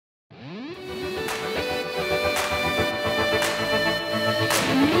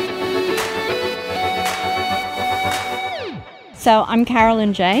So I'm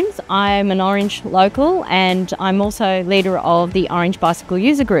Carolyn James. I'm an Orange local and I'm also leader of the Orange Bicycle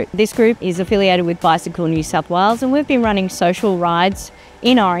User Group. This group is affiliated with Bicycle New South Wales and we've been running social rides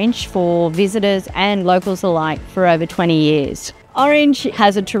in Orange for visitors and locals alike for over 20 years. Orange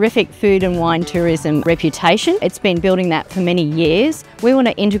has a terrific food and wine tourism reputation. It's been building that for many years. We want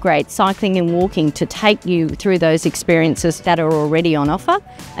to integrate cycling and walking to take you through those experiences that are already on offer,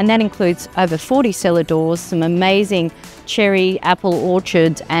 and that includes over 40 cellar doors, some amazing cherry, apple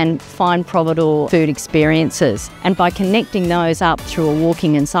orchards and fine providor food experiences. And by connecting those up through a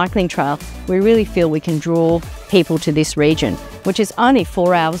walking and cycling trail, we really feel we can draw people to this region, which is only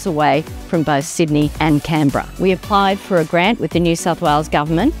 4 hours away from both Sydney and Canberra. We applied for a grant with the New South Wales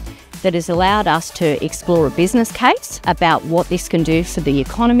Government that has allowed us to explore a business case about what this can do for the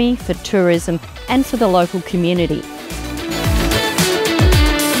economy, for tourism and for the local community.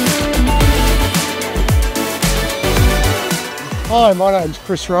 Hi, my name's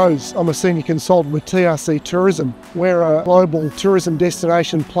Chris Rose. I'm a senior consultant with TRC Tourism. We're a global tourism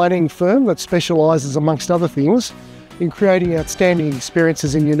destination planning firm that specialises, amongst other things, in creating outstanding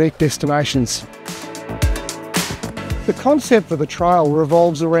experiences in unique destinations. The concept for the trail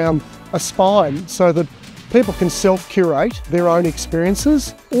revolves around a spine so that people can self-curate their own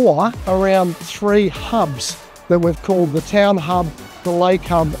experiences, or around 3 hubs that we've called the Town Hub, the Lake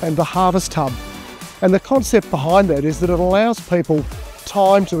Hub and the Harvest Hub. And the concept behind that is that it allows people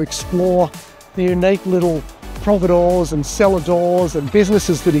time to explore the unique little providors and cellar doors and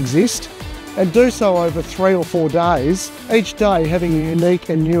businesses that exist, and do so over 3 or 4 days, each day having a unique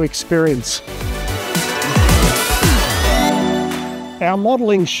and new experience. Our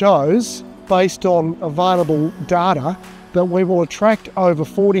modelling shows, based on available data, that we will attract over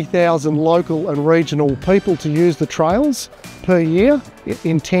 40,000 local and regional people to use the trails per year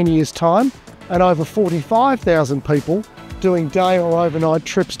in 10 years' time, and over 45,000 people doing day or overnight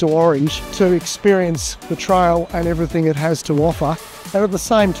trips to Orange to experience the trail and everything it has to offer. And at the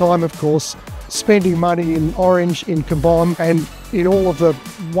same time, of course, spending money in Orange, in Cabon and in all of the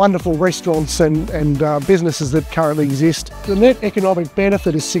wonderful restaurants and businesses that currently exist. The net economic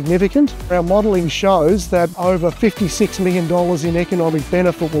benefit is significant. Our modelling shows that over $56 million in economic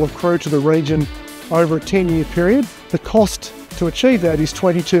benefit will accrue to the region over a 10-year period. The cost to achieve that is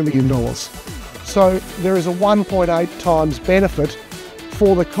 $22 million. So there is a 1.8 times benefit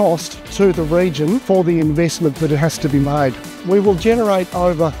for the cost to the region for the investment that it has to be made. We will generate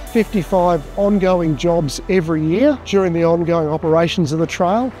over 55 ongoing jobs every year during the ongoing operations of the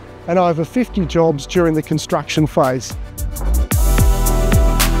trail, and over 50 jobs during the construction phase.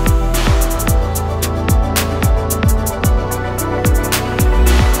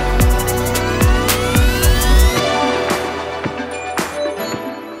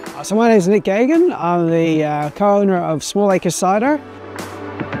 So my name is Nick Gagan. I'm the co-owner of Small Acre Cider.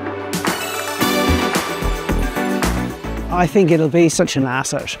 I think it'll be such an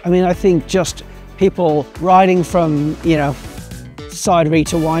asset. I mean, I think just people riding from, cidery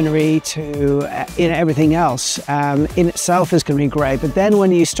to winery to everything else in itself is going to be great. But then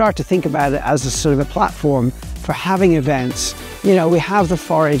when you start to think about it as a sort of a platform for having events, we have the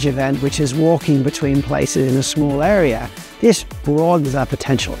forage event, which is walking between places in a small area. This broadens that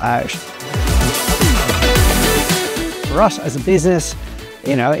potential out. For us as a business,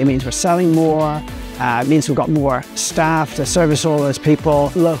 it means we're selling more. It means we've got more staff to service all those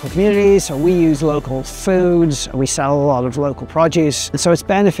people, local communities, so we use local foods, we sell a lot of local produce, and so it's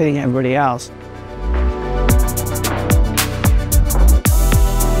benefiting everybody else.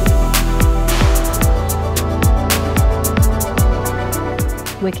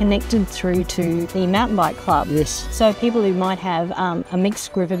 We're connected through to the mountain bike club. Yes. So people who might have a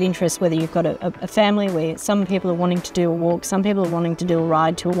mixed group of interests, whether you've got a family where some people are wanting to do a walk, some people are wanting to do a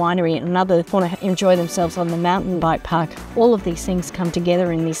ride to a winery, and others want to enjoy themselves on the mountain bike park. All of these things come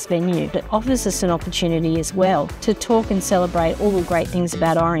together in this venue. It offers us an opportunity as well to talk and celebrate all the great things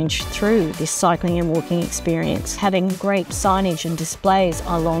about Orange through this cycling and walking experience. Having great signage and displays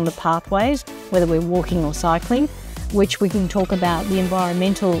along the pathways, whether we're walking or cycling, which we can talk about the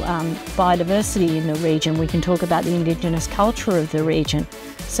environmental biodiversity in the region, we can talk about the Indigenous culture of the region.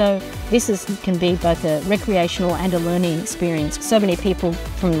 So this can be both a recreational and a learning experience. So many people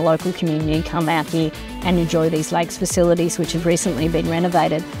from the local community come out here and enjoy these lakes facilities which have recently been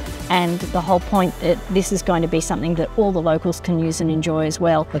renovated. And the whole point that this is going to be something that all the locals can use and enjoy as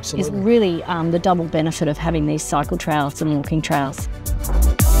well. Absolutely. Is really the double benefit of having these cycle trails and walking trails.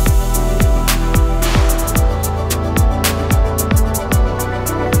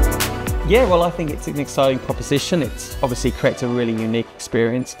 Yeah, well, I think it's an exciting proposition. It obviously creates a really unique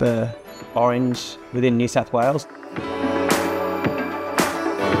experience for Orange within New South Wales.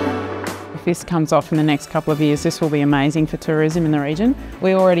 this comes off in the next couple of years, this will be amazing for tourism in the region.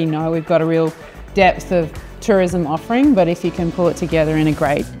 We already know we've got a real depth of tourism offering, but if you can pull it together in a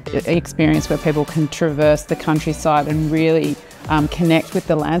great experience where people can traverse the countryside and really connect with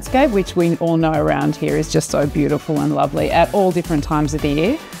the landscape, which we all know around here is just so beautiful and lovely at all different times of the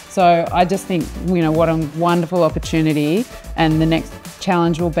year. So I just think, you know, what a wonderful opportunity, and the next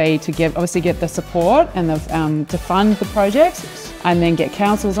challenge will be to obviously get the support and to fund the project, and then get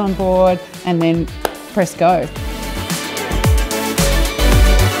councils on board, and then press go.